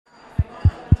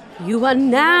You are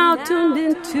now tuned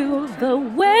into the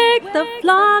Wake the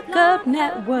Flock Up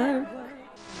Network.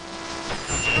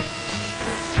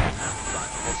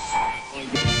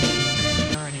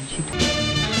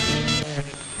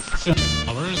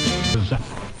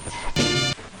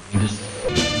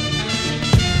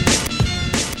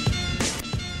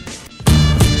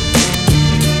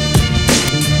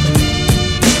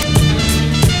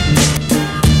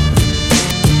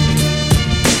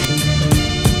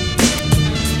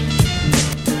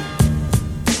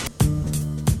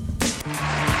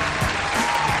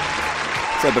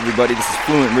 What's up, everybody? This is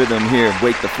Fluent Rhythm here,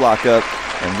 Wake the Flock Up,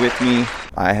 and with me,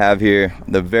 I have here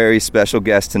the very special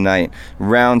guest tonight,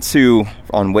 round 2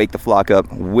 on Wake the Flock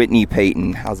Up, Whitney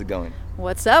Peyton. How's it going?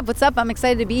 What's up? What's up? I'm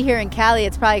excited to be here in Cali.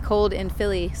 It's probably cold in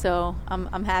Philly, so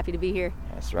I'm happy to be here.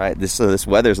 That's right. This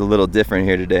weather's a little different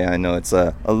here today. I know it's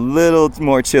a little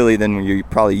more chilly than you're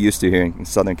probably used to here in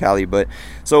Southern Cali. But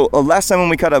so last time when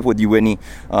we caught up with you, Whitney,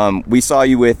 we saw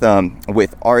you with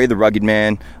Ari the Rugged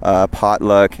Man,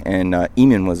 Potluck, and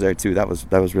Eamon was there too. That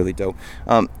was really dope.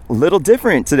 Little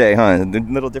different today, huh?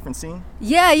 Little different scene?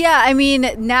 Yeah. I mean,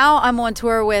 now I'm on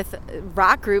tour with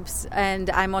rock groups, and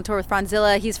I'm on tour with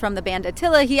Franzilla. He's from the band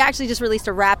Attila. He actually just released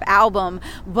a rap album,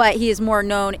 but he is more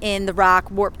known in the rock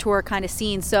Warped Tour kind of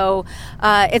scene. So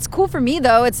it's cool for me,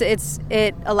 though.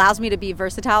 It allows me to be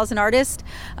versatile as an artist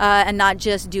and not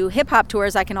just do hip-hop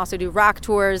tours. I can also do rock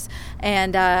tours,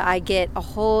 and I get a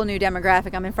whole new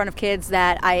demographic. I'm in front of kids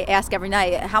that I ask every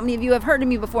night, how many of you have heard of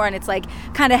me before? And it's like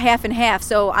kind of half and half.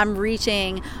 So I'm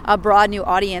reaching a broad new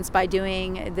audience by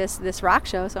doing this rock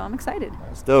show. So I'm excited.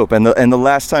 That's dope. And the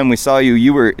last time we saw you,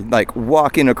 you were like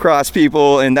walking across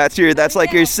people, and that's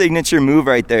like your signature move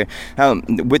right there.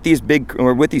 With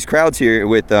these crowds here,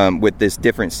 with this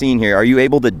different scene here, are you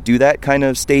able to do that kind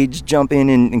of stage jumping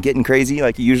and getting crazy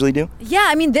like you usually do? Yeah,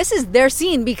 I mean, this is their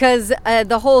scene because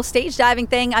the whole stage diving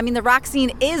thing, I mean, the rock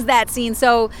scene is that scene.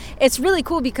 So it's really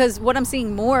cool because what I'm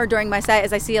seeing more during my set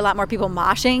is I see a lot more people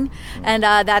moshing, and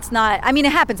that's not, I mean,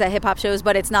 it happens at hip hop shows,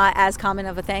 but it's not as common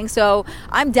of a thing. So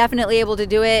I'm definitely able to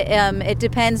do it. It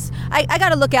depends. I got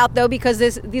to look out though, because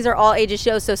these are all ages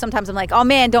shows. So sometimes I'm like, oh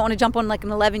man, don't want to jump on like an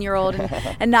 11-year-old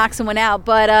and knock someone out.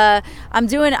 But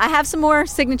I have some more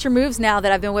signature moves now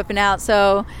that I've been whipping out,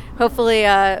 so hopefully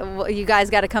you guys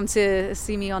got to come to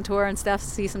see me on tour and stuff,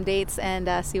 see some dates,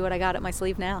 and see what I got up my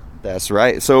sleeve now. That's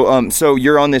right. So so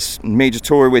you're on this major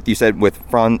tour with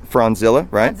Franzilla,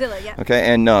 right? Franzilla, yeah.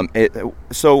 Okay, and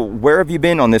so where have you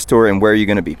been on this tour, and where are you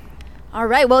going to be? All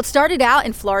right. Well, it started out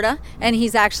in Florida, and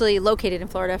he's actually located in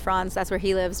Florida, Franz. That's where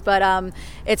he lives. But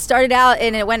it started out,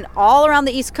 and it went all around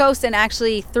the East Coast, and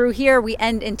actually through here, we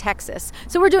end in Texas.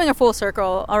 So we're doing a full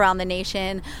circle around the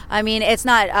nation. I mean, it's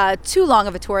not too long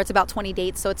of a tour. It's about 20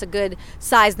 dates, so it's a good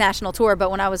sized national tour.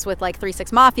 But when I was with like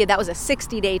 3-6 Mafia, that was a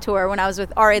 60-day tour. When I was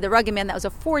with Ari the Rugged Man, that was a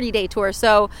 40-day tour.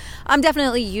 So I'm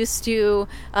definitely used to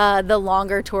the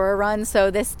longer tour run. So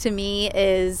this, to me,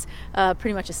 is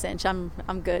pretty much a cinch. I'm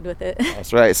good with it.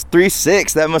 That's right. It's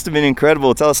 3-6. That must have been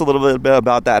incredible. Tell us a little bit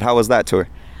about that. How was that tour?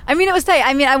 I mean, it was tight.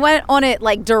 I mean, I went on it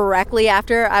like directly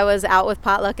after I was out with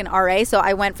Potluck and RA. So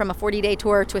I went from a 40-day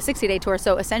tour to a 60-day tour.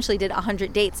 So essentially did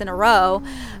 100 dates in a row.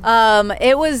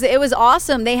 It was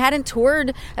awesome. They hadn't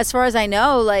toured, as far as I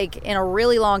know, like in a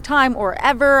really long time or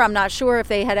ever. I'm not sure if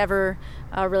they had ever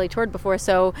really toured before,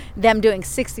 so them doing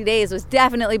 60 days was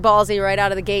definitely ballsy right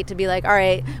out of the gate to be like, all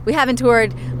right, we haven't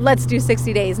toured, let's do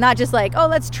 60 days, not just like, oh,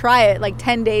 let's try it like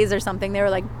 10 days or something. They were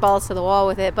like balls to the wall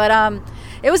with it. But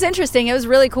it was interesting. It was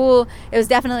really cool. It was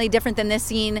definitely different than this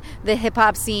scene, the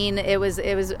hip-hop scene. It was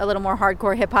a little more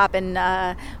hardcore hip-hop,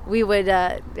 and we would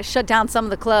shut down some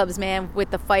of the clubs, man,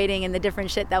 with the fighting and the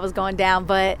different shit that was going down.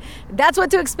 But that's what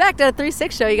to expect at a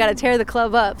 3-6 show. You got to tear the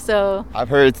club up. So I've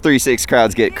heard 3-6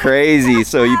 crowds get crazy.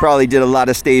 So you probably did a lot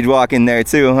of stage walking there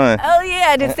too, huh? Oh yeah,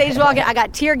 I did stage walking. I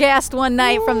got tear gassed one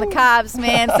night from the cops,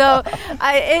 man. So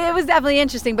it was definitely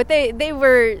interesting. But they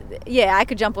were, yeah, I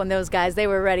could jump on those guys. They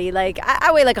were ready. Like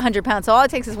I weigh like 100 pounds, so all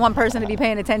it takes is one person to be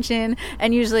paying attention,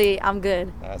 and usually I'm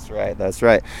good. That's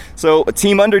right. So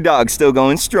Team Underdog still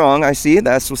going strong. I see.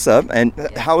 That's what's up. And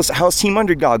how's Team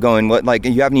Underdog going? What, like,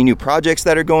 you have any new projects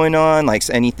that are going on? Like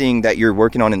anything that you're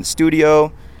working on in the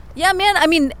studio? Yeah, man. I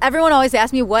mean, everyone always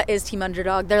asks me, what is Team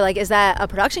Underdog? They're like, is that a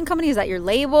production company? Is that your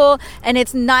label? And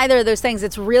it's neither of those things.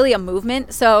 It's really a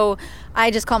movement. So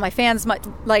I just call my fans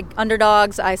like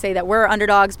underdogs. I say that we're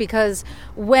underdogs because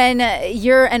when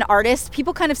you're an artist,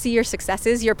 people kind of see your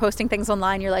successes. You're posting things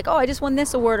online. You're like, oh, I just won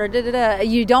this award or da-da-da.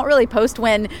 You don't really post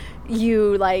when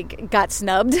you like got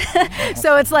snubbed.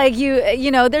 So it's like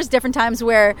you know, there's different times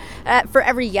where for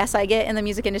every yes I get in the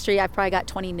music industry, I've probably got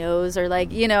 20 no's, or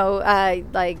like, you know,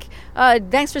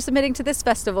 thanks for submitting to this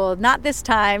festival, not this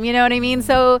time, you know what I mean?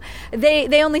 So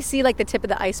they only see like the tip of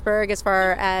the iceberg as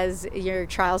far as your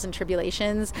trials and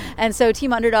tribulations. And so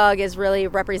Team Underdog really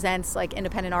represents like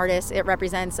independent artists. It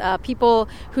represents people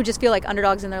who just feel like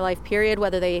underdogs in their life, period,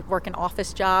 whether they work an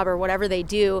office job or whatever they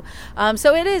do.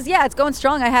 So it is, yeah, it's going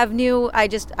strong.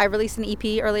 I released an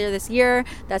EP earlier this year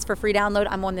that's for free download.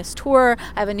 I'm on this tour.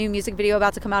 I have a new music video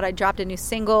about to come out. I dropped a new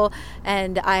single,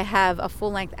 and I have a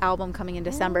full-length album coming in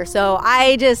December. So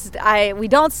we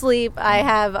don't sleep. I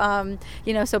have,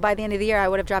 so by the end of the year, I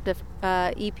would have dropped a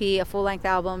EP, a full-length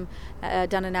album,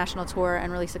 done a national tour,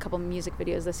 and released a couple of music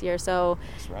videos this year. So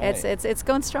right. It's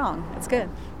going strong. It's good.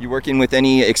 You working with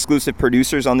any exclusive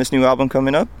producers on this new album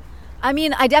coming up? I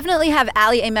mean, I definitely have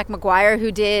Allie A. McMcGuire,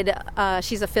 who did,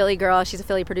 she's a Philly girl, she's a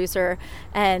Philly producer,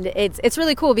 and it's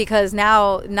really cool because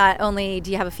now not only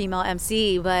do you have a female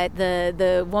MC, but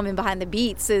the woman behind the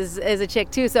beats is a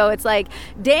chick too, so it's like,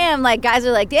 damn, like guys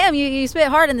are like, damn, you spit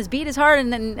hard and this beat is hard,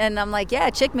 and I'm like, yeah,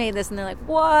 a chick made this, and they're like,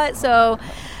 what?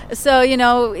 So, you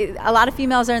know, a lot of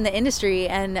females are in the industry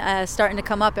and starting to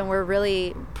come up, and we're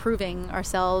really proving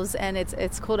ourselves, and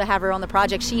it's cool to have her on the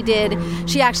project.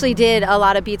 She actually did a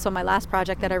lot of beats on my last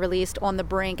project that I released, On the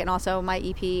Brink, and also my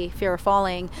EP, Fear of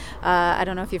Falling. I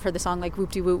don't know if you've heard the song like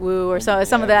Whoop De Whoop Woo or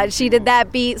some of that. She did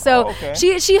that beat. So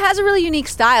she has a really unique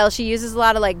style. She uses a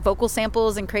lot of like vocal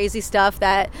samples and crazy stuff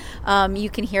that you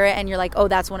can hear it and you're like, oh,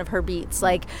 that's one of her beats.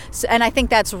 Like, and I think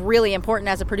that's really important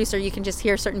as a producer. You can just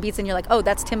hear certain beats and you're like, oh,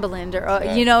 that's Timbaland,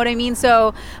 or you know what I mean?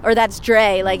 So, or that's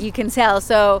Dre, like you can tell.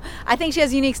 So I think she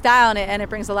has a unique style in it, and it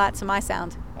brings a lot to my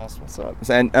sound. That's what's up.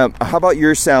 And how about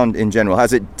your sound in general?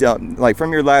 Has it like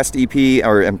from your last EP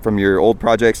or from your old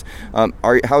projects?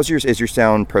 Is your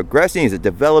sound progressing? Is it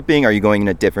developing? Are you going in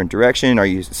a different direction? Are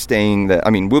you staying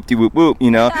whoop de whoop whoop?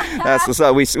 You know, that's what's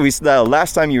up. We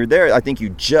last time you were there, I think you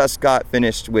just got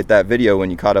finished with that video when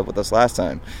you caught up with us last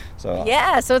time. So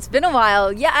yeah, so it's been a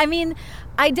while. Yeah, I mean,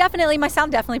 my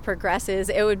sound definitely progresses.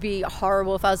 It would be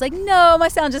horrible if I was like, no, my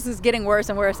sound just is getting worse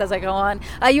and worse as I go on.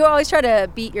 You always try to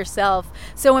beat yourself.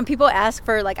 So when people ask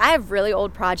for, like, I have really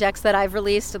old projects that I've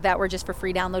released that were just for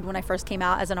free download when I first came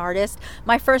out as an artist.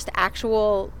 My first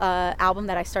actual album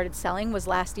that I started selling was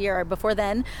last year. Before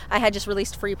then, I had just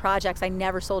released free projects. I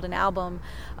never sold an album.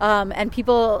 And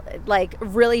people, like,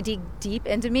 really dig deep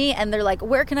into me, and they're like,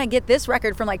 where can I get this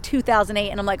record from, like, 2008?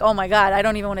 And I'm like, oh, my God, I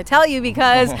don't even want to tell you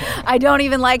because I don't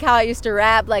even like how I used to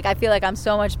rap. Like, I feel like I'm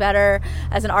so much better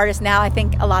as an artist now. I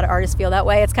think a lot of artists feel that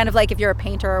way. It's kind of like if you're a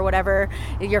painter or whatever,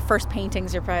 your first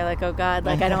paintings, you're probably like, oh God,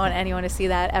 like I don't want anyone to see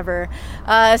that ever.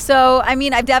 So, I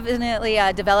mean, I've definitely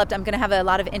developed, I'm going to have a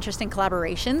lot of interesting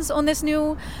collaborations on this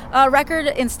new record.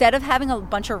 Instead of having a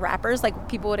bunch of rappers like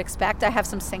people would expect, I have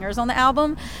some singers on the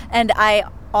album. And I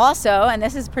also, and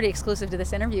this is pretty exclusive to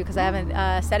this interview because I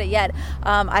haven't said it yet,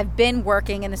 I've been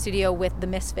working in the studio with the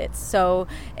Misfits. So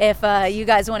if you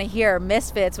guys want to hear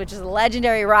Misfits, which is a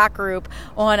legendary rock group,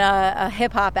 on a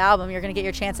hip-hop album, you're going to get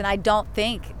your chance. And I don't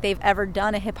think they've ever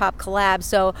done a hip-hop collab.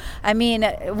 So, I mean,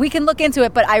 we can look into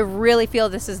it, but I really feel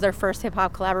this is their first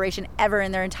hip-hop collaboration ever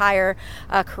in their entire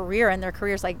career. And their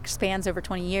careers, like, spans over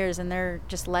 20 years, and they're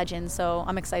just legends. So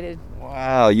I'm excited.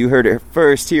 Wow, you heard it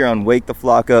first here on Wake the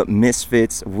Flock Up,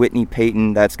 Misfits, Whitney,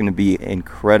 Peyton. That's going to be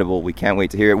incredible. We can't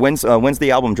wait to hear it. When's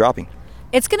the album dropping?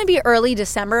 It's going to be early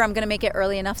December. I'm going to make it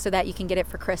early enough so that you can get it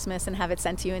for Christmas and have it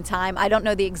sent to you in time. I don't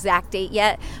know the exact date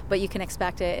yet, but you can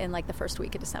expect it in like the first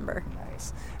week of December.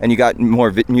 Nice. And you got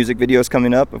more music videos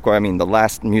coming up? Of course, I mean, the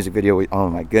last music video, oh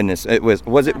my goodness.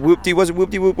 Was it Whoop-De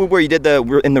Whoop Whoop where you did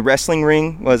in the wrestling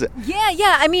ring? Was it?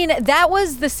 Yeah. I mean, that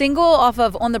was the single off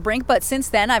of On the Brink, but since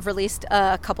then I've released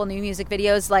a couple new music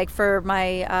videos. Like for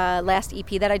my last EP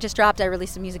that I just dropped, I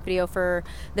released a music video for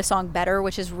the song Better,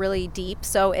 which is really deep.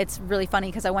 So it's really fun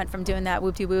because I went from doing that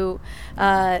Whoop-De-Woo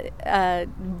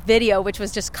video, which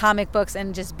was just comic books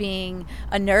and just being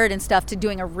a nerd and stuff, to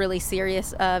doing a really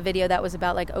serious video that was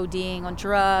about like ODing on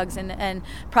drugs and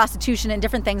prostitution and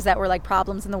different things that were like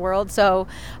problems in the world. So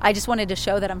I just wanted to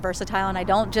show that I'm versatile and I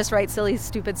don't just write silly,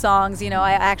 stupid songs. You know,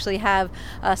 I actually have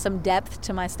some depth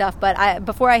to my stuff. But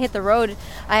before I hit the road,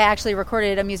 I actually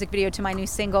recorded a music video to my new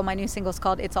single. My new single is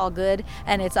called It's All Good,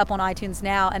 and it's up on iTunes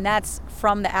now. And that's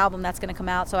from the album that's going to come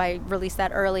out. So I released released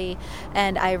that early,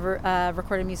 and I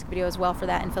recorded a music video as well for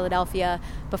that in Philadelphia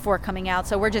before coming out.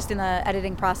 So we're just in the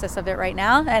editing process of it right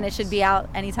now, and it should be out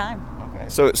anytime.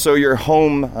 So your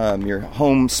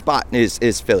home spot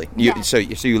is Philly. So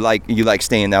you like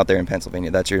staying out there in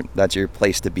Pennsylvania. That's your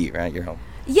place to be, right? Your home.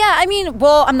 Yeah, I mean,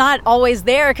 well, I'm not always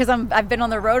there because I've been on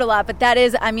the road a lot, but that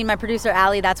is, I mean, my producer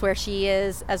Allie, that's where she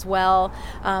is as well.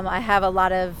 I have a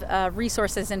lot of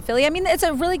resources in Philly. I mean, it's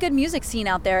a really good music scene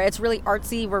out there. It's really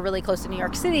artsy. We're really close to New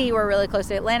York City. We're really close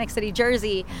to Atlantic City,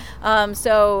 Jersey.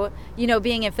 So,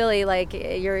 being in Philly, like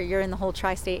you're in the whole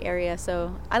tri-state area.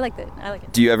 So I like it.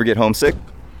 Do you ever get homesick?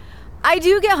 I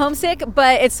do get homesick,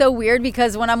 but it's so weird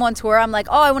because when I'm on tour, I'm like,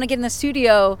 oh, I want to get in the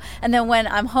studio. And then when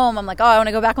I'm home, I'm like, oh, I want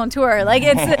to go back on tour. Like,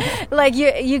 it's like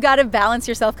you got to balance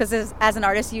yourself because as an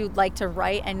artist, you like to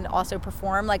write and also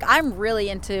perform. Like, I'm really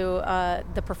into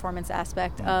the performance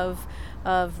aspect of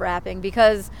rapping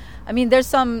because, I mean, there's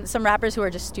some rappers who are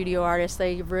just studio artists.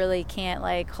 They really can't,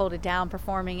 like, hold it down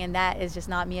performing, and that is just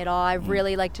not me at all. I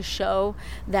really like to show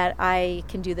that I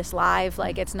can do this live.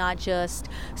 Like, it's not just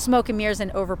smoke and mirrors and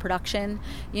overproduction.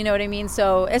 You know what I mean?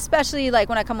 So especially, like,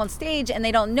 when I come on stage and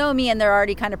they don't know me and they're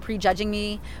already kind of prejudging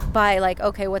me by, like,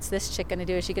 okay, what's this chick going to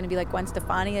do? Is she going to be like Gwen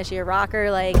Stefani? Is she a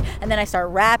rocker? Like, and then I start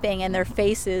rapping and their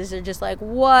faces are just like,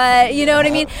 what? You know what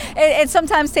I mean? It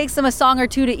sometimes takes them a song or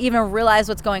two to even realize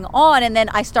what's going on, and then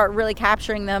I start really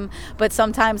capturing them. But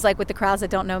sometimes, like with the crowds that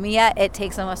don't know me yet, it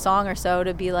takes them a song or so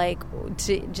to be like,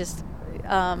 to just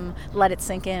let it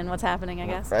sink in what's happening, I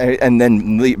guess. Right. And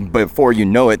then before you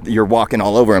know it, you're walking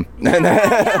all over them.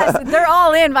 Yes, they're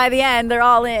all in by the end. They're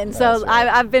all in. So right.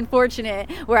 I've been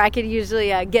fortunate where I could usually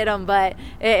get them, but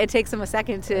it takes them a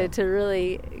second to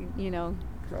really,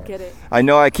 get it. I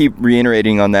know I keep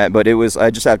reiterating on that, but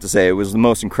I just have to say, it was the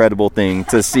most incredible thing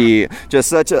to see just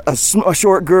such a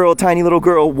short girl, tiny little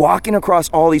girl, walking across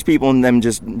all these people and them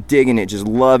just digging it, just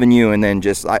loving you. And then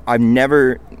just, I've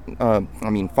never,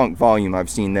 Funk Volume, I've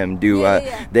seen them do,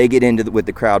 they get into with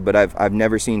the crowd, but I've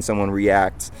never seen someone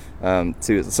react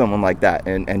to someone like that,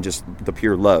 and just the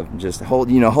pure love, just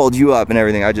hold you up and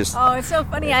everything. Oh, it's so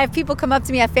funny. I have people come up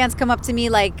to me, I have fans come up to me,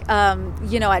 like,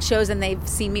 at shows, and they've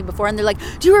seen me before, and they're like,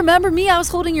 do you remember me? I was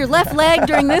holding your left leg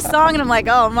during this song. And I'm like,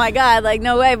 oh my God, like,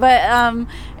 no way. But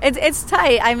it's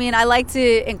tight. I mean, I like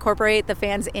to incorporate the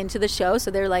fans into the show, so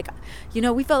they're like,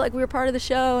 we felt like we were part of the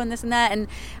show and this and that. And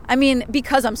I mean,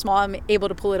 because I'm small, I'm able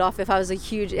to pull it off. If I was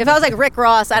like Rick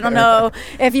Ross, I don't know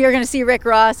if you're going to see Rick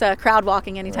Ross crowd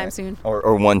walking anytime soon.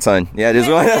 Or One Ton. Yeah, just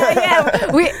one.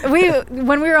 Yeah. We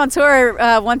when we were on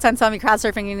tour, One Ton saw me crowd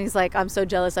surfing, and he's like, I'm so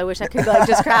jealous. I wish I could like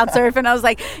just crowd surf. And I was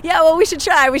like, yeah, well, we should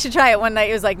try it one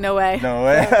night. It was like, no way. No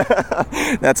way.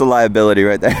 That's a liability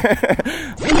right there.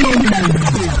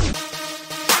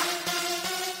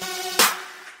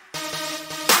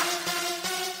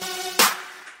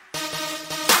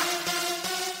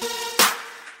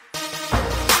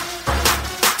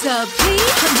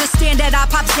 Understand that I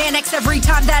pop Xanax every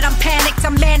time that I'm panicked.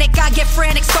 I'm manic, I get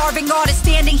frantic, starving artist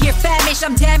standing here famished.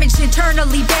 I'm damaged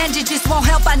internally, bandages won't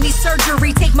help, I need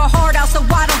surgery. Take my heart out so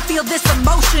I don't feel this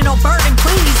emotional burden,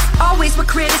 please. Always were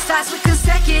criticized with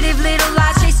consecutive little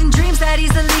lies, chasing dreams that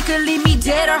easily could leave me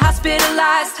dead or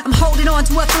hospitalized. I'm holding on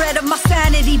to a thread of my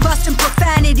sanity, busting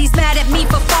profanities, mad at me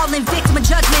for falling victim of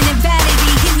judgment and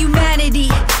vanity. Inhumanity,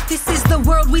 this is the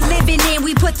world we living in.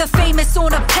 We put the famous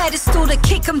on a pedestal to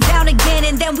kick them down again,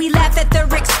 and then we laugh at their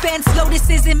expense. Yo, this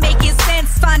isn't making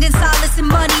sense. Finding solace in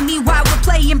money, meanwhile we're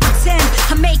playing pretend.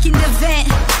 I'm making the vent.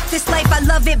 This life I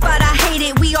love it, but I hate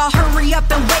it. We all hurry up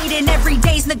and wait, and every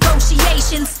day's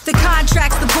negotiations. The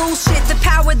contracts, the bullshit, the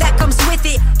power that comes with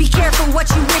it. Be careful what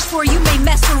you wish for, you may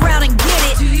mess around and get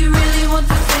it. Do you really want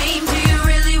the fame? Do you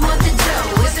really want the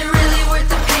dough? Is it really worth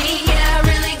the pain? Yeah, I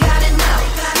really gotta know.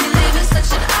 You live in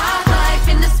such an odd life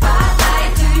in the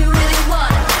spotlight. Do you really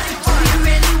want it? Do you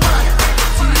really want it?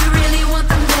 Do you really want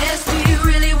the mess? Do you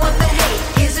really want the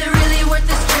hate? Is it really worth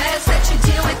the stress that you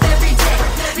deal with every day?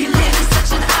 You live in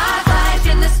such an odd life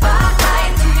in the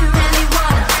spotlight. Do you really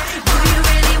want it? Do you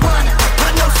really want it?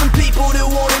 I know some people that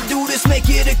wanna do this, make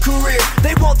it a career.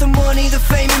 They want the money, the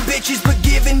fame and bitches, but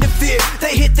give in to fear.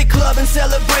 They hit the club and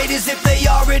celebrate as if they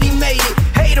already made it.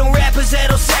 Hate on rappers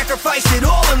that'll sacrifice it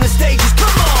all on the stages.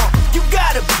 Come on, you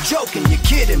gotta be joking, you're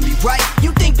kidding me, right?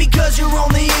 You think because you're on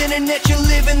the internet you're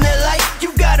living their life?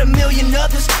 You got a million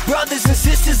others, brothers and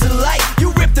sisters alike.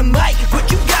 You rip the mic, but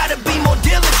you gotta be more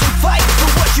diligent. Fight for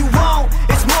what you want,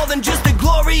 it's more than just the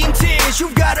glory and tears. You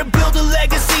gotta build a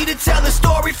legacy to tell a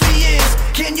story for years.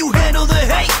 Can you handle the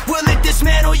hate? Will it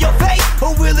dismantle your faith?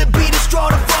 Or will it be the straw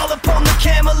to fall upon the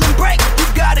camel and break? You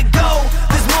gotta go,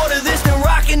 there's more to this than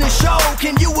rocking the show.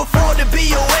 Can you afford to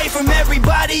be away from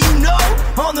everybody you know.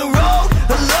 On the road,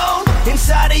 alone,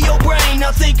 inside of your brain.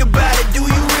 Now think about it, do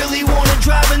you really wanna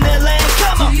drive in that lane?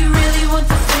 Come on. Do you really want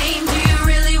the fame? Do you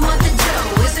really want the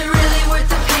dough? Is it really worth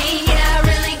the pain? Yeah, I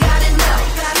really gotta know.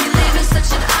 You live in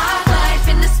such an odd life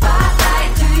in the spotlight.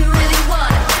 Do you really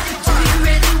wanna? Do you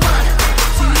really wanna?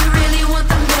 Do you really want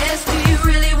the mess? Do you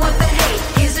really want the hate?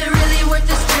 Is it really worth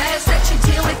the stress that you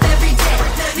deal with every day?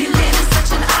 You live in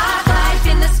such an odd life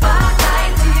in the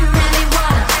spotlight. Do you really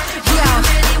wanna? Do you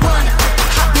really wanna?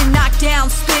 I've been knocked down,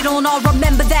 spit on. I'll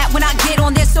remember that when I get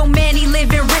on. There's so many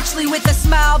living richly with a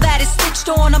smile that is stitched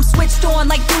on. I'm switched on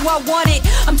like, do I want it?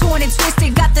 I'm torn and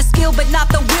twisted, got the skill but not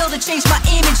the will to change my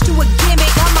image to a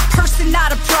gimmick. I'm a person,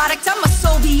 not a product. I'm a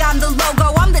soul beyond the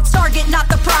logo. I'm the target, not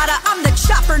the Prada. I'm the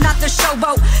chopper, not the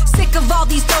showboat. Sick of all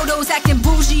these dodos acting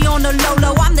bougie on the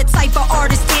low-low. I'm the type of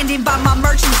artist standing by my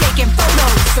merch and taking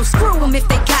photos. So screw them if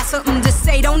they got something to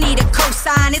say. Don't need a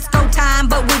cosign, it's go time.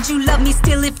 But would you love me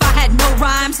still if I had no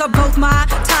rhymes? Or both my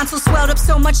tonsils swelled up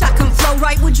so much I couldn't flow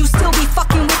right? Would you still be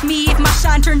fucking with me if my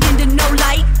shine turned into no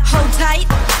light? Hold tight.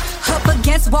 Up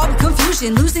against wall with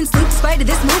confusion, losing sleep despite of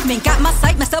this movement. Got my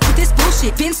sight messed up with this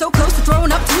bullshit. Been so close to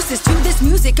throwing up deuces to this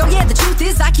music. Oh yeah, the truth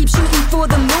is I keep shooting for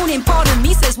the moon, and part of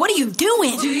me says, what are you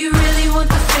doing? Do you really want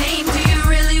the fame? Do you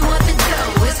really want the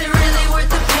dough? Is it really worth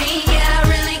the pain? Yeah, I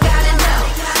really gotta know.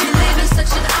 You live in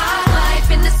such an odd life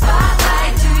in the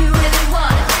spotlight. Do you really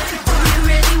wanna? Do you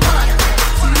really wanna?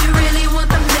 Do you really want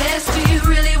the mess? Do you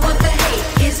really want the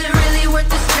hate? Is it really worth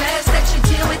the stress that you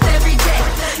deal with every day?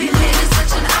 You live in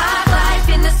such an odd life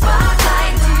in the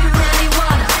spotlight. Do you really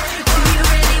wanna? Do you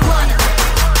really wanna?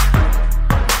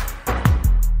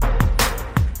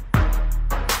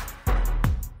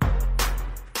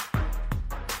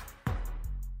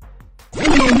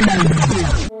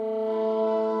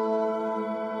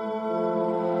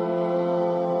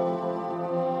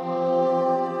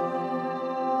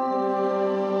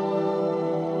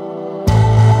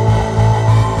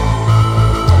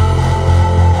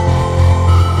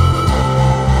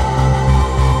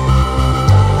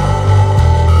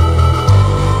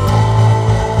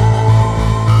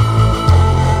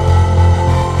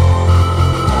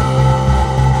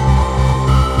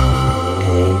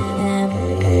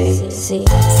 See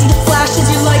the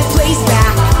flashes your life plays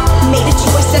back. Made a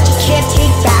choice that you can't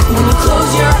take back. When you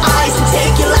close your eyes and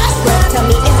take your last breath, tell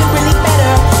me, is it really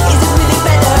better? Is it really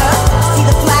better? See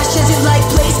the flashes your life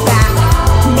plays back.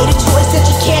 Made a choice that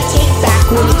you can't take back.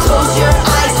 When you close your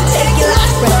eyes and take your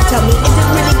last breath, tell me, is it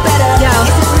really better?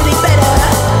 Is it really better?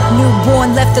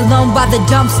 Newborn left alone by the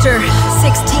dumpster.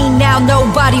 16 now,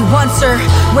 nobody wants her.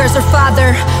 Where's her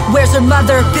father? Where's her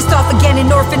mother? Pissed off again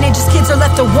in orphanages, kids are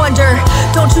left to wonder.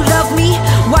 Don't you love me?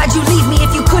 Why'd you leave me?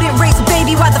 If you couldn't raise a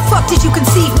baby, why the fuck did you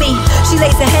conceive me? She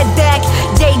lays her head back,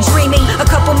 daydreaming. A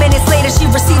couple minutes later, she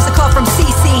receives a call from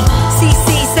CC.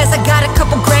 CC says, I got a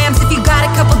couple grams. If you got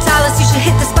a couple dollars, you should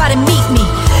hit the spot and meet me.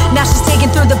 Now she's digging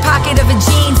through the pocket of her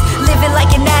jeans, living like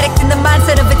an addict in the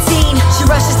mindset of a teen. She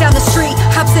rushes down the street,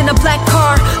 hops in a black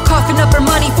car, coughing up her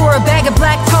money for a bag of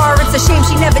black tar. It's a shame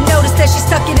she never noticed that she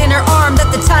stuck it in her arm,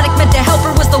 that the tonic meant to help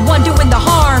her was the one doing the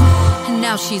harm. And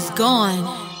now she's gone.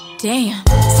 Damn.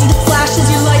 See the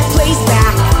flashes your life plays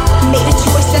back. Made a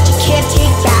choice that you can't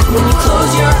take back. When you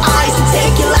close your eyes and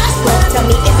take your last breath, tell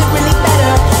me, is it really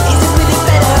better? Is it really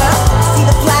better? See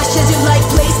the flashes your life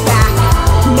plays back.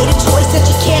 Made a choice that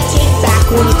you can't take back.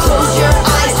 When you close your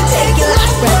eyes and take your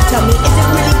last breath, tell me, is it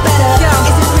really better?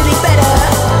 Is it really better?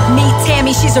 Meet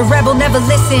Tammy, she's a rebel, never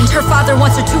listened. Her father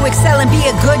wants her to excel and be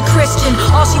a good Christian.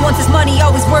 All she wants is money,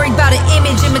 always worried about an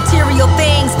image and material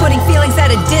things, putting feelings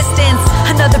at a distance.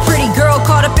 Another pretty girl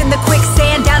caught up in the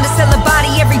quicksand, down to sell her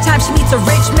body every time she meets a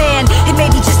rich man. It may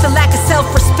be just a lack of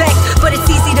self-respect, but it's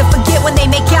easy to forget when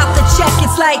they make out the check.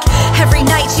 It's like every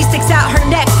night she sticks out her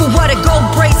neck for what, a gold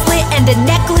bracelet and a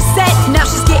necklace set. Now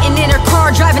she's getting in her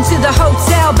car, driving to the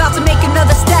hotel, about to make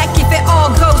another stack if it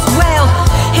all goes well.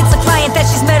 It's a client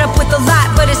that she's met up with a lot,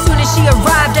 but as soon as she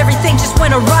arrived, everything just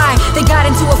went awry. They got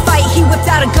into a fight, he whipped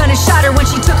out a gun and shot her. When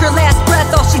she took her last breath,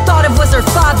 all she thought of was her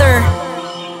father.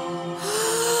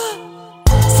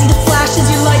 See the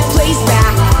flashes your life plays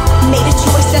back. Made a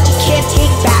choice that you can't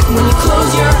take back. When you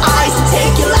close your eyes and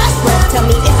take your last breath, tell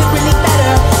me, is it really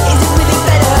better? Is it really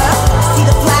better? See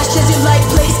the flashes your life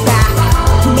plays back.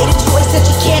 Made a choice that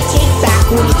you can't take back.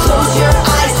 When you close your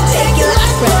eyes and take your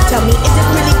last breath, tell me, is it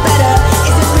really better?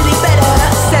 Is it really better?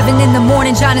 7 in the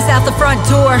morning, John is out the front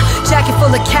door. Jacket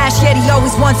full of cash, yet he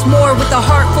always wants more. With a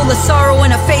heart full of sorrow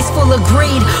and a face full of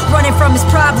greed, running from his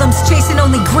problems, chasing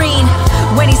only green.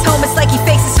 When he's home, it's like he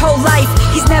fakes his whole life.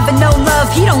 He's never known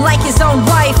love, he don't like his own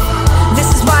wife. This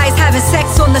is why he's having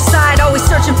sex on the side, always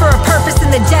searching for a purpose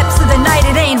in the depths of the night.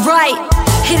 It ain't right,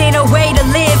 it ain't a way to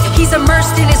live. He's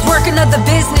immersed in his work, another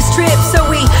business trip. So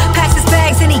he packs his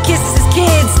bags and he kisses his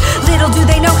kids. Little do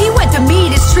they know he went to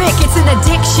meet his trick. It's an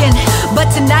addiction,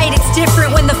 but tonight it's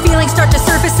different. When the feelings start to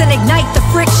surface and ignite the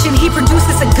friction, he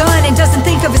produces a gun and doesn't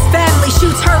think of his family.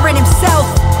 Shoots her and himself.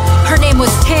 Her name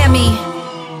was Tammy.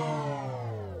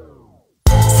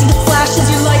 See the flash as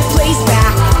your life plays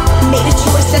back. Made a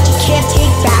choice that you can't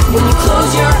take back. When you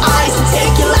close your eyes and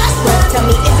take your last breath, tell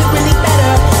me, is it really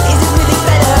better? Is it really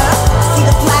better? See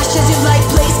the flash as your life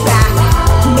plays back.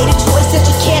 Made a choice that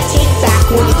you can't take back.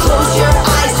 When you close your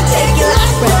eyes and take your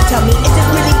last breath, tell me, is it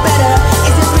really better?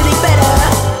 Is it really better?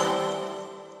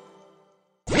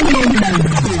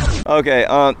 Okay,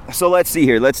 so let's see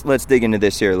here. Let's dig into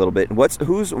this here a little bit.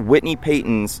 Who's Whitney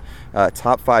Peyton's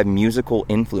top 5 musical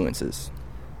influences?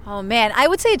 Oh man, I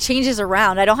would say it changes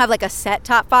around. I don't have like a set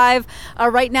top 5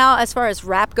 right now. As far as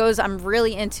rap goes, I'm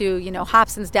really into,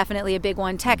 Hobson's definitely a big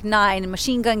one. Tech Nine,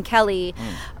 Machine Gun Kelly,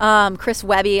 Chris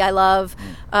Webby, I love.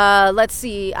 Let's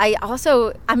see.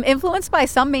 I'm influenced by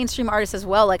some mainstream artists as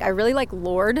well. Like I really like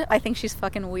Lorde. I think she's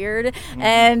fucking weird.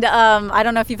 And I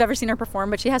don't know if you've ever seen her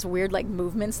perform, but she has weird like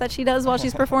movements that she does while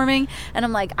she's performing. And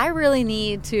I'm like, I really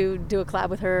need to do a collab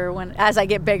with her as I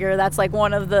get bigger. That's like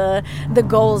one of the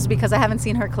goals, because I haven't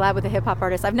seen her collab with a hip-hop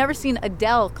artist. I've never seen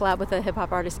Adele collab with a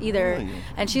hip-hop artist either. Really?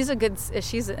 And she's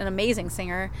an amazing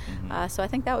singer. So I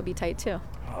think that would be tight too.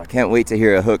 I can't wait to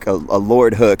hear a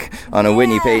Lorde hook on a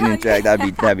Whitney Peyton track.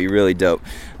 That'd be really dope.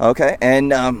 Okay, and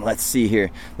let's see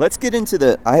here. Let's get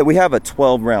into we have a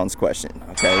 12 rounds question.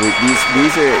 Okay, we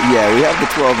have the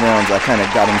 12 rounds. I kind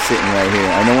of got them sitting right here.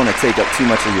 I don't want to take up too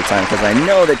much of your time because I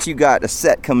know that you got a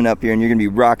set coming up here and you're gonna be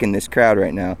rocking this crowd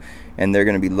right now, and they're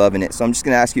gonna be loving it. So I'm just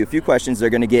gonna ask you a few questions. They're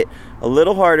gonna get a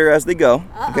little harder as they go.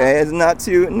 Okay, it's not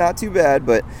too bad,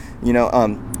 but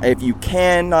if you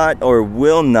cannot or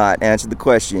will not answer the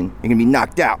question, you're gonna be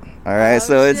knocked out. All right,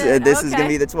 this is gonna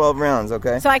be the 12 rounds.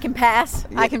 Okay, so I can pass.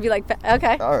 Yeah. I can be like,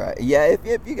 okay. All right, yeah.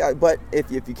 If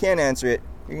you can't answer it,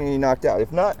 you're gonna be knocked out.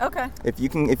 If not, okay. If you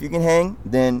can hang,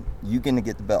 then you're gonna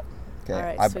get the belt.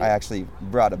 Okay, right, I actually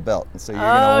brought a belt, so you're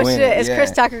gonna win. Oh shit! Is Chris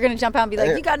Tucker gonna jump out and be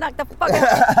like, "You got knocked the fuck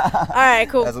out"? All right,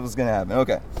 cool. That's what's gonna happen.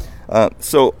 Okay,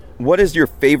 so what is your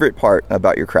favorite part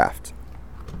about your craft?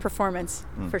 Performance,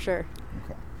 for sure.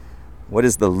 Okay. What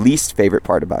is the least favorite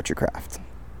part about your craft?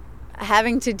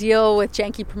 Having to deal with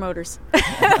janky promoters.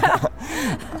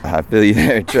 I feel you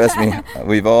there. Trust me,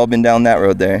 we've all been down that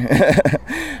road there.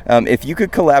 If you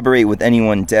could collaborate with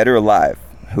anyone, dead or alive,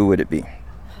 who would it be?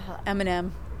 Eminem.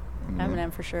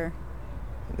 Eminem for sure.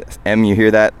 Em, you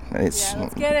hear that? Let's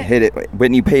get it. Hit it.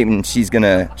 Whitney Peyton, she's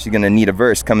gonna need a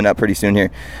verse coming up pretty soon here.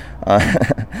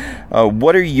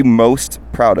 What are you most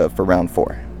proud of for round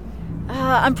 4?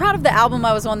 I'm proud of the album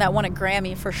I was on that won a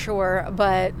Grammy for sure,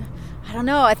 but I don't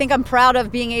know. I think I'm proud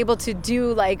of being able to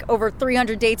do like over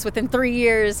 300 dates within 3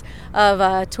 years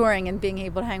of touring and being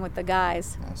able to hang with the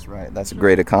guys. That's right. That's a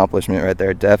great accomplishment right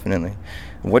there, definitely.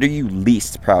 What are you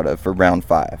least proud of for round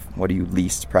 5? What are you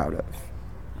least proud of?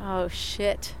 Oh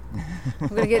shit! I'm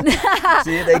gonna get.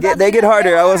 See, they get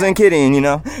harder. I wasn't kidding,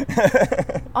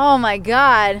 Oh my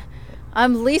god.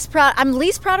 I'm least proud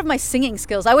of my singing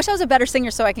skills. I wish I was a better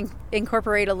singer so I can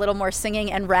incorporate a little more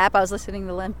singing and rap. I was listening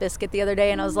to Limp Bizkit the other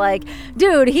day and I was like,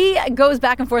 dude, he goes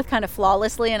back and forth kind of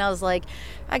flawlessly, and I was like,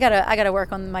 I gotta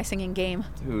work on my singing game.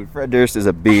 Dude, Fred Durst is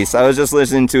a beast. I was just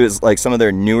listening to some of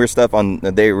their newer stuff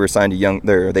they are signed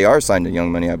to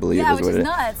Young Money, I believe. Yeah, which is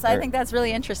nuts. I think that's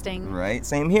really interesting. Right,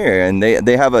 same here. And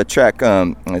they have a track,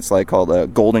 it's like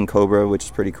called Golden Cobra, which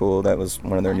is pretty cool. That was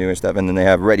one of their newer stuff. And then they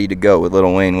have Ready to Go with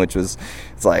Lil Wayne, which was,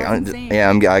 it's like,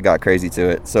 I got crazy to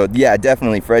it. So yeah,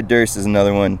 definitely Fred Durst is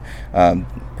another one,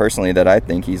 personally, that I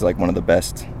think he's like one of the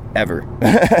best ever.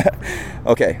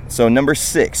 Okay, so number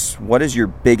 6, what is your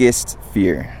biggest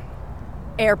fear?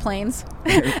 Airplanes.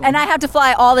 And I have to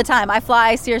fly all the time. I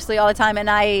fly seriously all the time, and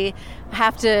I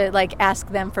have to like ask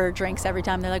them for drinks every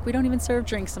time. They're like, we don't even serve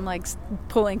drinks. I'm like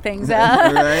pulling things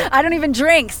out. Right. I don't even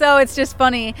drink, so it's just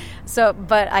funny.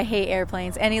 But I hate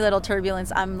airplanes. Any little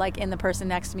turbulence, I'm like in the person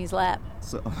next to me's lap.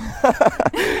 So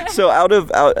out of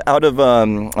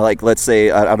like, let's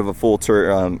say out of a full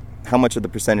tour, how much of the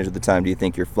percentage of the time do you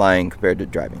think you're flying compared to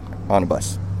driving on a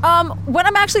bus? When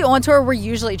I'm actually on tour, we're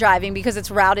usually driving because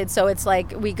it's routed. So it's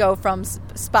like we go from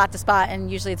spot to spot,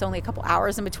 and usually it's only a couple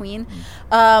hours in between.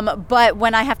 But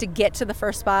when I have to get to the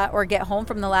first spot or get home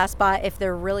from the last spot, if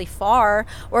they're really far,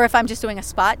 or if I'm just doing a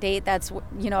spot date that's,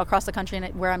 across the country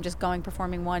and where I'm just going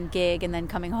performing one gig and then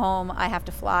coming home, I have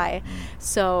to fly.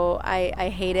 So I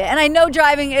hate it. And I know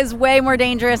driving is way more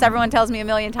dangerous. Everyone tells me a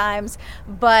million times,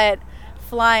 but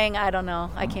flying, I don't know.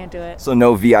 I can't do it. So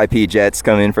no VIP jets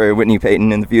coming for Whitney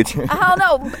Peyton in the future? Hell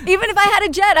no. Even if I had a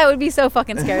jet, I would be so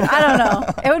fucking scared. I don't know.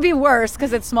 It would be worse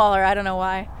because it's smaller. I don't know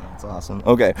why. That's awesome.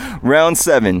 Okay, round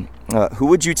 7. Who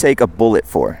would you take a bullet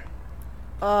for?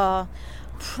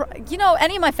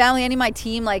 Any of my family, any of my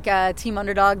team, like Team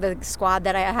Underdog, the squad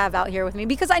that I have out here with me,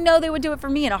 because I know they would do it for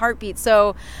me in a heartbeat.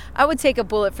 So I would take a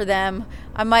bullet for them.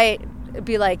 I might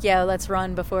be like, yeah, let's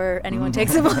run before anyone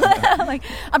takes a bullet. Like,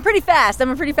 I'm pretty fast. I'm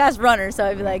a pretty fast runner. So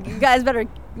I'd be like, you guys better,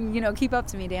 keep up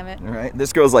to me, damn it. All right.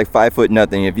 This girl's like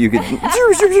 5'0". If you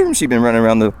could, she's been running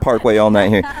around the parkway all night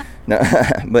here. No,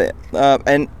 but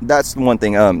and that's one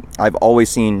thing. I've always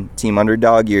seen Team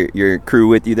Underdog, your crew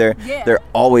with you there. Yeah. They're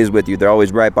always with you. They're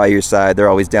always right by your side. They're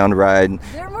always down to ride.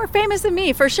 They're more famous than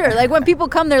me, for sure. Like, when people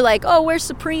come, they're like, oh, where's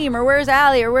Supreme, or where's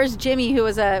Allie, or where's Jimmy, who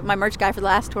was my merch guy for the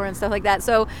last tour and stuff like that.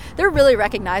 So they're really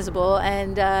recognizable.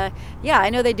 And I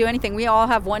know they do anything. We all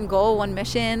have one goal, one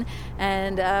mission,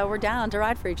 and we're down to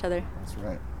ride for each other. That's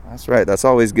right. That's right. That's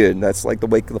always good. That's like the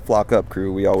Wake the Flock Up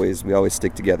crew. We always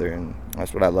stick together, and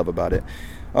that's what I love about it.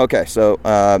 Okay, so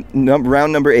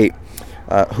round number 8.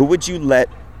 Who would you let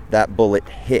that bullet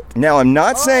hit? Now, I'm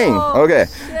not saying,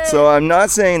 so I'm not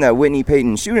saying that Whitney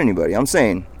Peyton shoot anybody. I'm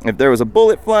saying if there was a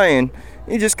bullet flying,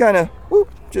 you just kind of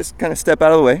step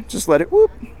out of the way. Just let it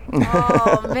whoop.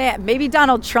 Oh, man. Maybe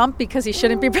Donald Trump, because he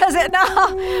shouldn't be president. No.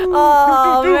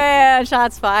 Oh, man.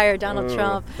 Shots fired. Donald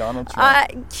Trump. Donald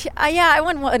Trump. I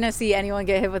wouldn't want to see anyone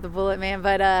get hit with a bullet, man.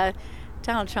 But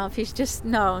Donald Trump, just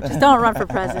don't run for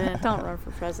president. Don't run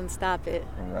for president. Stop it.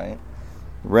 All right.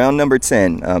 Round number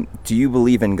 10. Do you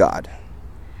believe in God?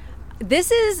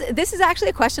 This is actually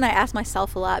a question I ask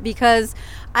myself a lot, because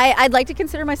I'd like to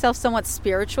consider myself somewhat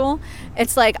spiritual.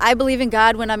 It's like, I believe in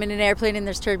God when I'm in an airplane and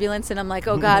there's turbulence, and I'm like,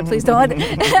 oh God, please don't.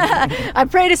 I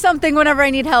pray to something whenever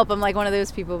I need help. I'm like one of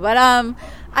those people. But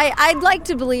I'd like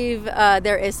to believe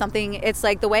there is something. It's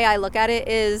like, the way I look at it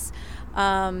is,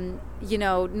 no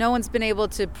one's been able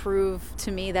to prove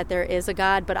to me that there is a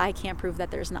God, but I can't prove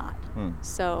that there's not.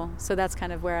 So that's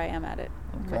kind of where I am at it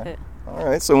with it. All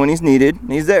right, so when he's needed,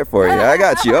 he's there for you. I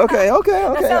got you. Okay.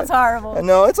 That sounds horrible.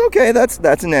 No, it's okay.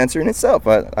 That's an answer in itself.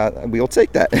 We'll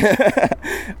take that.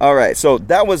 All right, so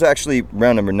that was actually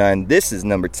round number 9. This is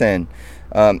number 10.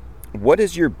 What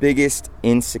is your biggest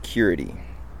insecurity?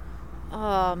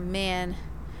 Oh, man.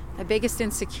 My biggest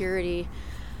insecurity.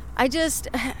 I don't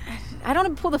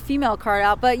want to pull the female card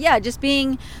out, but yeah, just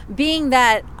being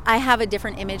that I have a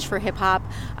different image for hip hop.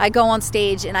 I go on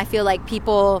stage and I feel like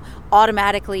people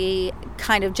automatically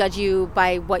kind of judge you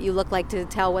by what you look like to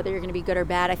tell whether you're going to be good or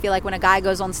bad. I feel like when a guy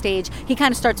goes on stage, he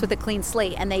kind of starts with a clean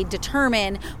slate, and they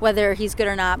determine whether he's good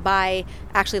or not by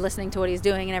actually listening to what he's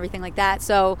doing and everything like that.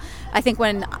 So I think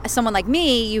when someone like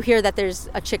me, you hear that there's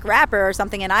a chick rapper or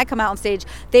something, and I come out on stage,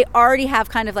 they already have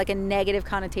kind of like a negative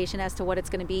connotation as to what it's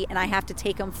going to be, and I have to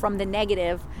take them from the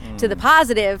negative to the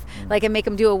positive, like, and make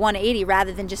them do a 180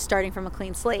 rather than just starting from a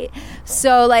clean slate.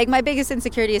 So like, my biggest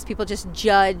insecurity is people just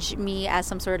judge me as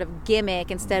some sort of gimmick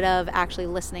instead of actually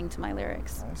listening to my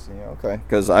lyrics. I see. Okay.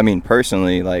 Because I mean,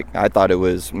 personally, like, I thought it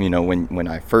was, when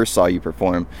I first saw you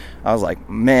perform, I was like,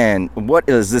 man, what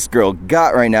does this girl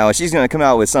got right now? She's gonna come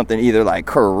out with something either like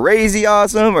crazy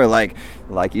awesome or like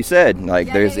you said,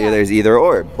 like there's either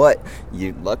or. But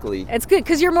you luckily, it's good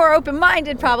because you're more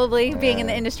open-minded, probably being in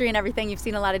the industry and everything. You've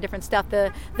seen a lot of different stuff.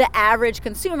 The average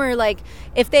consumer, like,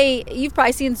 you've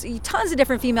probably seen tons of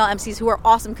different female MCs who are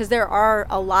awesome, because there are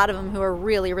a lot of them who are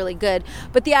really, really good.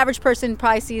 But the average person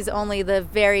probably sees only the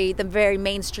very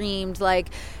mainstreamed, like,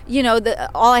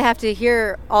 all I have to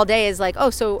hear all day is like, oh,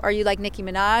 so are you like Nicki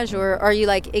Minaj or are you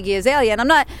like Iggy Azalea?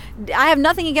 And I have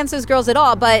nothing against those girls at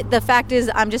all, but the fact is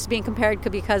I'm just being compared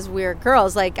because we're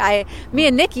girls. Like, me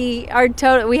and Nicki are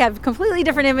we have completely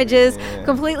different images,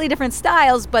 completely different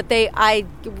styles, but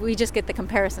we just get the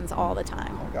comparisons all the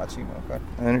time. I got you. Okay,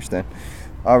 I understand.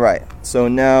 All right, so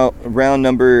now round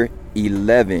number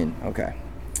 11. Okay,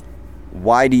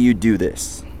 why do you do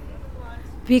this?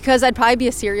 Because I'd probably be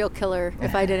a serial killer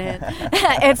if I didn't.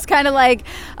 It's kind of like,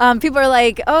 people are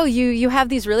like, oh, you have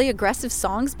these really aggressive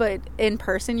songs, but in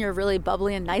person you're really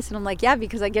bubbly and nice. And I'm like, yeah,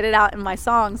 because I get it out in my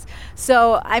songs.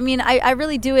 So, I mean, I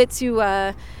really do it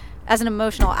to as an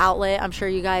emotional outlet. I'm sure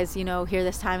you guys, hear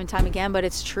this time and time again, but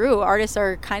it's true. Artists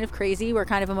are kind of crazy. We're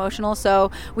kind of emotional.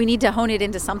 So we need to hone it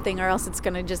into something, or else it's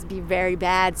going to just be very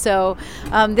bad. So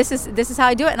this is how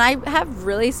I do it. And I have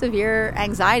really severe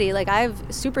anxiety. Like, I have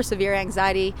super severe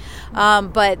anxiety.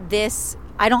 But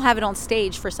I don't have it on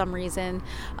stage for some reason.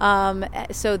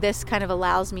 So this kind of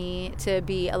allows me to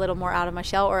be a little more out of my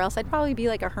shell, or else I'd probably be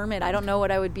like a hermit. I don't know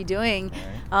what I would be doing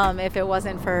if it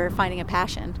wasn't for finding a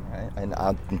passion. Right. And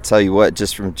I'll tell you what,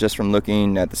 just from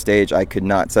looking at the stage, I could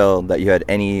not tell that you had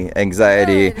any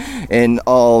anxiety in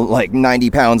all like 90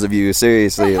 pounds of you.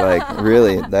 Seriously, like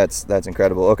really, that's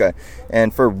incredible. Okay.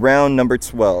 And for round number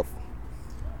 12,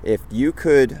 if you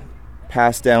could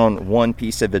pass down one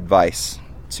piece of advice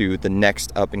to the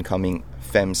next up-and-coming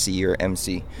femc or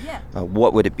MC,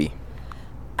 what would it be?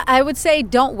 I would say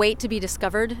don't wait to be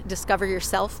discovered. Discover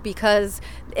yourself, because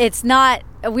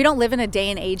we don't live in a day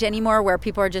and age anymore where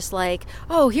people are just like,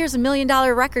 oh, here's $1 million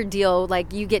record deal.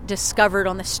 Like, you get discovered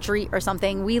on the street or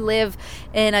something. We live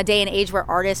in a day and age where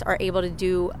artists are able to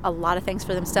do a lot of things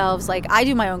for themselves. Like, I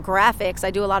do my own graphics. I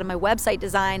do a lot of my website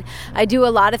design. I do a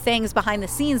lot of things behind the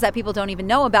scenes that people don't even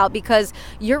know about, because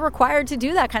you're required to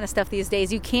do that kind of stuff these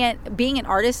days. You can't, being an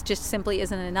artist just simply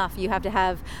isn't enough. You have to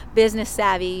have business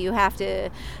savvy. You have to,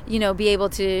 be able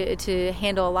to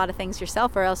handle a lot of things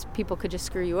yourself, or else people could just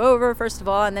screw you over, first of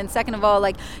all. And then second of all,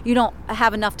 like, you don't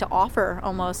have enough to offer,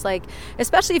 almost. Like,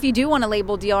 especially if you do want a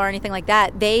label deal or anything like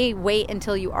that, they wait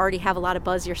until you already have a lot of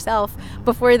buzz yourself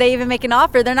before they even make an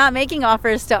offer. They're not making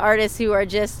offers to artists who are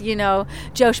just, Joe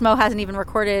Schmo hasn't even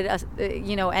recorded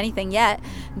anything yet.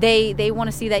 They want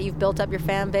to see that you've built up your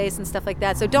fan base and stuff like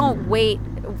that. So don't wait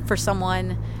for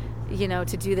someone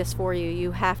to do this for you.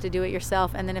 You have to do it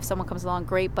yourself. And then if someone comes along,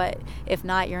 great. But if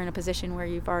not, you're in a position where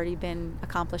you've already been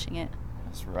accomplishing it.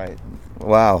 That's right.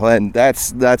 Wow. And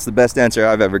that's the best answer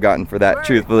I've ever gotten for that,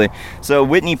 truthfully. So,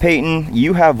 Whitney, Peyton,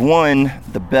 you have won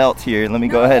the belt here. Let me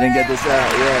go ahead and get this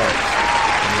out. Yeah.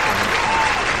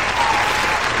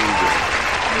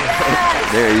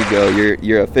 There you go.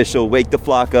 Your official Wake the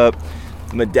Flock Up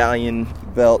medallion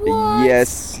belt. What?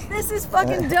 Yes. This is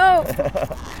fucking dope.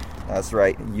 That's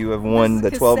right. You have won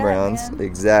the 12 rounds. Man.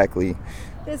 Exactly.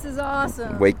 This is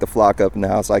awesome. Wake the Flock Up in the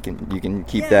house. You can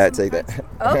keep that. Take that.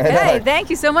 Okay. Thank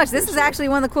you so much. This is actually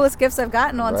one of the coolest gifts I've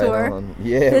gotten on tour. On.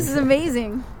 Yeah. This is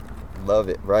amazing. Love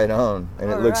it. Right on.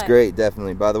 And it looks great,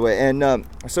 definitely, by the way. And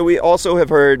so we also have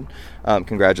heard,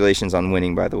 congratulations on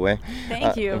winning, by the way.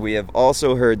 Thank you. We have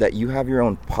also heard that you have your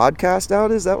own podcast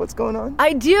out. Is that what's going on?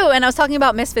 I do. And I was talking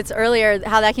about Misfits earlier.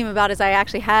 How that came about is I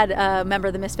actually had a member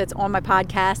of the Misfits on my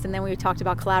podcast, and then we talked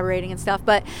about collaborating and stuff.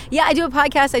 But yeah, I do a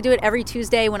podcast. I do it every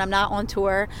Tuesday when I'm not on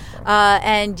tour.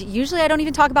 And usually I don't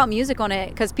even talk about music on it,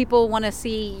 because people want to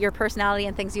see your personality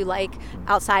and things you like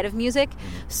outside of music.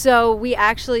 So we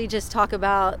actually just talk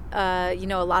about, a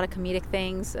lot of comedic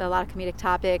things, a lot of comedic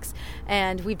topics,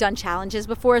 and we've done challenges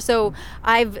before. So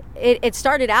it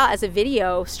started out as a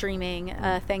video streaming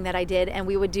thing that I did, and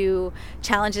we would do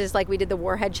challenges like we did the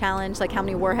Warhead Challenge, like how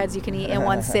many warheads you can eat in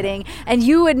one sitting. And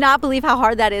you would not believe how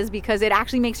hard that is, because it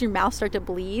actually makes your mouth start to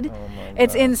bleed.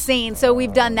 It's insane. So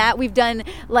we've done that. We've done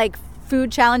like food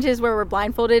challenges where we're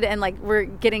blindfolded and like we're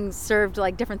getting served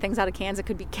like different things out of cans. It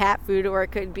could be cat food, or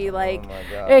it could be like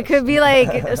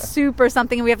soup or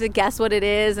something, and we have to guess what it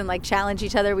is and like challenge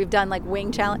each other. We've done like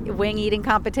wing eating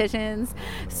competitions.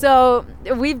 So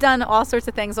we've done all sorts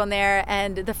of things on there,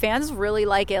 and the fans really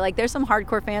like it. Like, there's some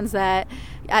hardcore fans that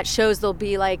at shows they'll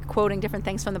be like quoting different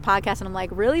things from the podcast, and I'm like,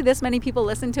 really, this many people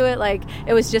listen to it? Like,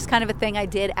 it was just kind of a thing I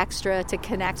did extra to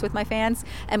connect with my fans,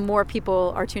 and more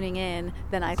people are tuning in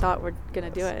than I thought were gonna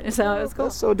do it. So it was cool.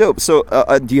 That's so dope. So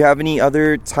do you have any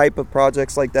other type of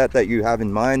projects like that you have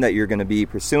in mind that you're going to be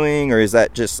pursuing, or is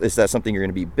that something you're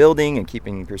going to be building and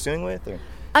keeping pursuing with? Or?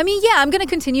 I mean, yeah, I'm going to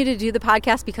continue to do the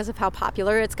podcast because of how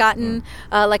popular it's gotten.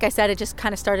 Like I said, it just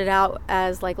kind of started out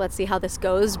as like, let's see how this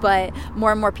goes, but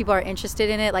more and more people are interested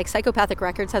in it. Like Psychopathic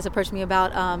Records has approached me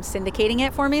about syndicating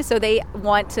it for me, so they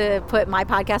want to put my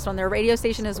podcast on their radio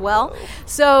station as well.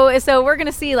 So we're going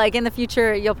to see, like, in the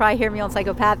future, you'll probably hear me on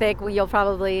Psychopathic. You'll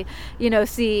probably,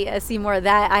 see more of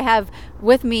that. I have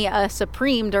with me a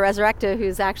Supreme de Resurrecta,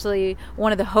 who's actually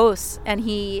one of the hosts, and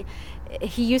he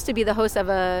used to be the host of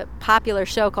a popular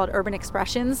show called Urban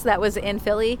Expressions that was in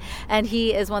Philly, and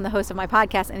he is one of the hosts of my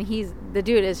podcast, and the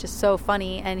dude is just so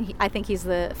funny, and I think he's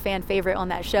the fan favorite on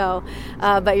that show.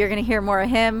 But you're going to hear more of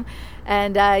him.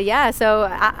 And so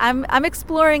I'm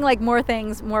exploring like more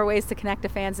things, more ways to connect to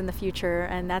fans in the future,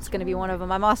 and that's going to be one of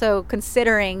them. I'm also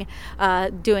considering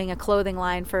doing a clothing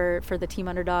line for the Team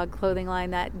Underdog clothing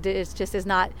line that is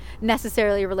not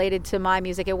necessarily related to my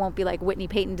music. It won't be like Whitney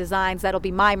Peyton Designs. That'll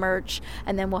be my merch,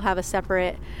 and then we'll have a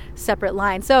separate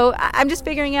line. So I'm just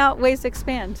figuring out ways to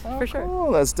expand for sure.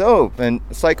 Cool, that's dope. And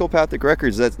Psychopathic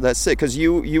Records, that's sick. Because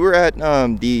you were at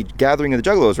the Gathering of the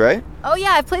Juggalos, right? Oh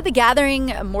yeah, I've played the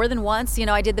Gathering more than once.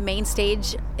 I did the main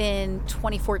stage in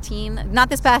 2014, not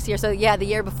this past year. So yeah, the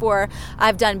year before.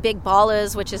 I've done Big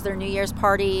Ballas, which is their New Year's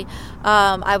party.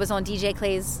 I was on DJ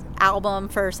Clay's album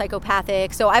for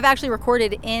Psychopathic. So I've actually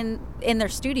recorded in their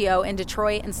studio in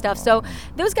Detroit and stuff. So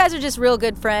those guys are just real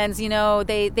good friends.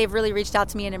 They've really reached out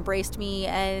to me and embraced me,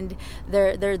 and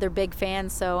they're big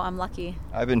fans. So I'm lucky.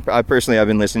 I've been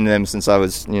listening to them since I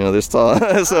was this tall.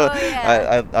 So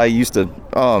I used to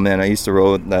roll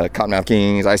with Cottonmouth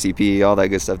Kings, ICP, all that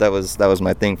good stuff. That was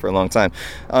my thing for a long time.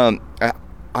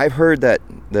 I've heard that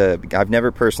I've never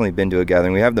personally been to a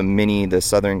gathering. We have the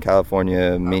Southern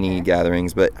California mini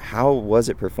gatherings, but how was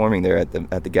it performing there at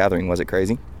the gathering? Was it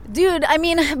crazy? Dude, I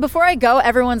mean, before I go,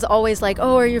 everyone's always like,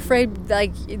 oh, are you afraid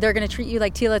like they're going to treat you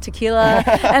like Tila Tequila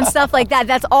and stuff like that?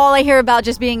 That's all I hear about,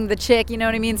 just being the chick, you know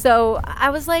what I mean? So I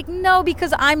was like, no,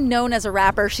 because I'm known as a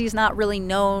rapper. She's not really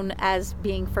known as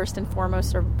being first and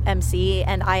foremost or MC,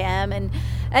 and I am. And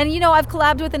I've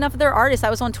collabed with enough of their artists. I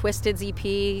was on Twisted's EP,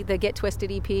 the Get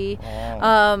Twisted EP.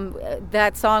 Wow.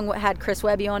 That song had Chris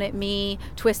Webby on it, me,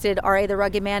 Twisted, R.A. the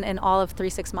Rugged Man, and all of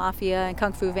 3-6 Mafia and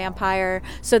Kung Fu Vampire.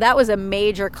 So that was a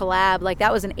major collab. Like,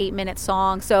 that was an 8-minute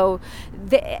song. So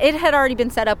it had already been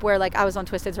set up where, like, I was on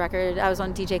Twisted's record, I was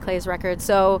on DJ Clay's record.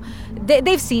 So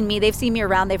they've seen me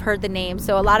around, they've heard the name.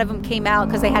 So a lot of them came out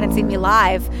because they hadn't seen me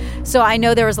live. So I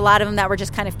know there was a lot of them that were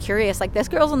just kind of curious, like, this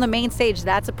girl's on the main stage,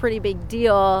 that's a pretty big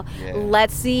deal. Yeah.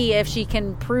 Let's see if she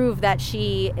can prove that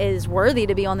she is worthy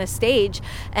to be on this stage.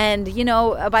 And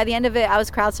by the end of it, I was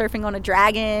crowd surfing on a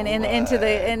dragon in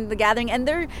the gathering, and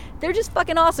they're just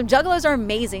fucking awesome. Juggalos are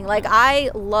amazing. Like, I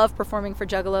love performing for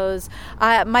Juggalos.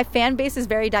 My fan base is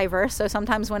very diverse, so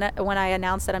sometimes when I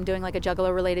announce that I'm doing like a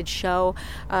Juggalo related show,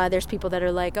 there's people that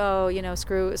are like, oh,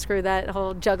 screw that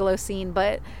whole Juggalo scene,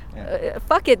 but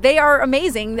fuck it, they are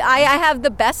amazing. I have the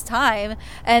best time,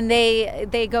 and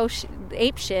they go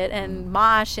ape shit and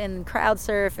mosh and crowd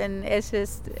surf, and it's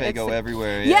just Fago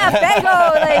everywhere. Yeah,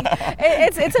 Fago. Like,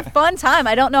 it's a fun time.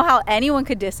 I don't know how anyone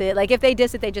could diss it. Like, if they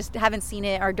diss it, they just haven't seen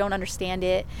it or don't understand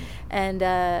it. And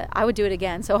I would do it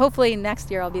again. So hopefully next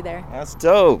year I'll be there. That's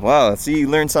dope. Wow. See, you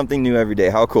learn something new every day.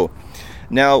 How cool.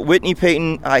 Now, Whitney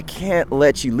Peyton, I can't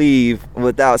let you leave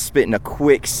without spitting a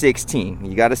quick 16.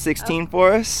 You got a 16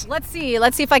 for us? Let's see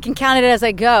if I can count it as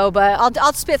I go, but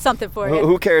I'll spit something for you.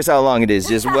 Who cares how long it is?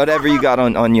 Just whatever you got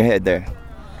on your head there.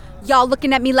 Y'all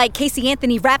looking at me like Casey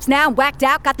Anthony raps now. I'm whacked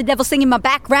out, got the devil singing my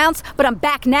backgrounds, but I'm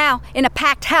back now in a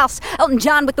packed house. Elton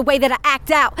John with the way that I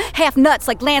act out. Half nuts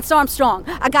like Lance Armstrong.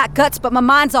 I got guts, but my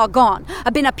mind's all gone.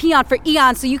 I've been a peon for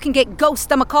eons, so you can get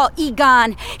ghost. I'ma call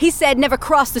Egon. He said never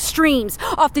cross the streams.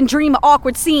 Often dream of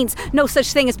awkward scenes. No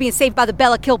such thing as being saved by the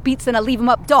Bella Kill beats, and I leave him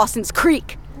up Dawson's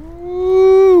Creek.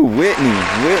 Ooh, Whitney.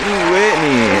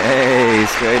 Hey,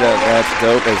 straight up, that's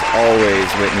dope as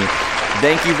always, Whitney.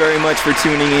 Thank you very much for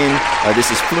tuning in. This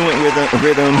is Fluent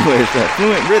Rhythm with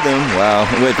Fluent Rhythm. Wow,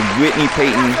 with Whitney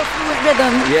Peyton. Not so fluent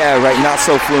rhythm. Yeah, right. Not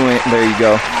so fluent. There you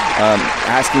go.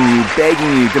 Asking you,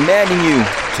 begging you, demanding you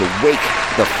to wake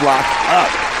the flock up.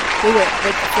 Do it.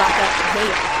 Wake the flock up.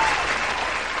 Yeah.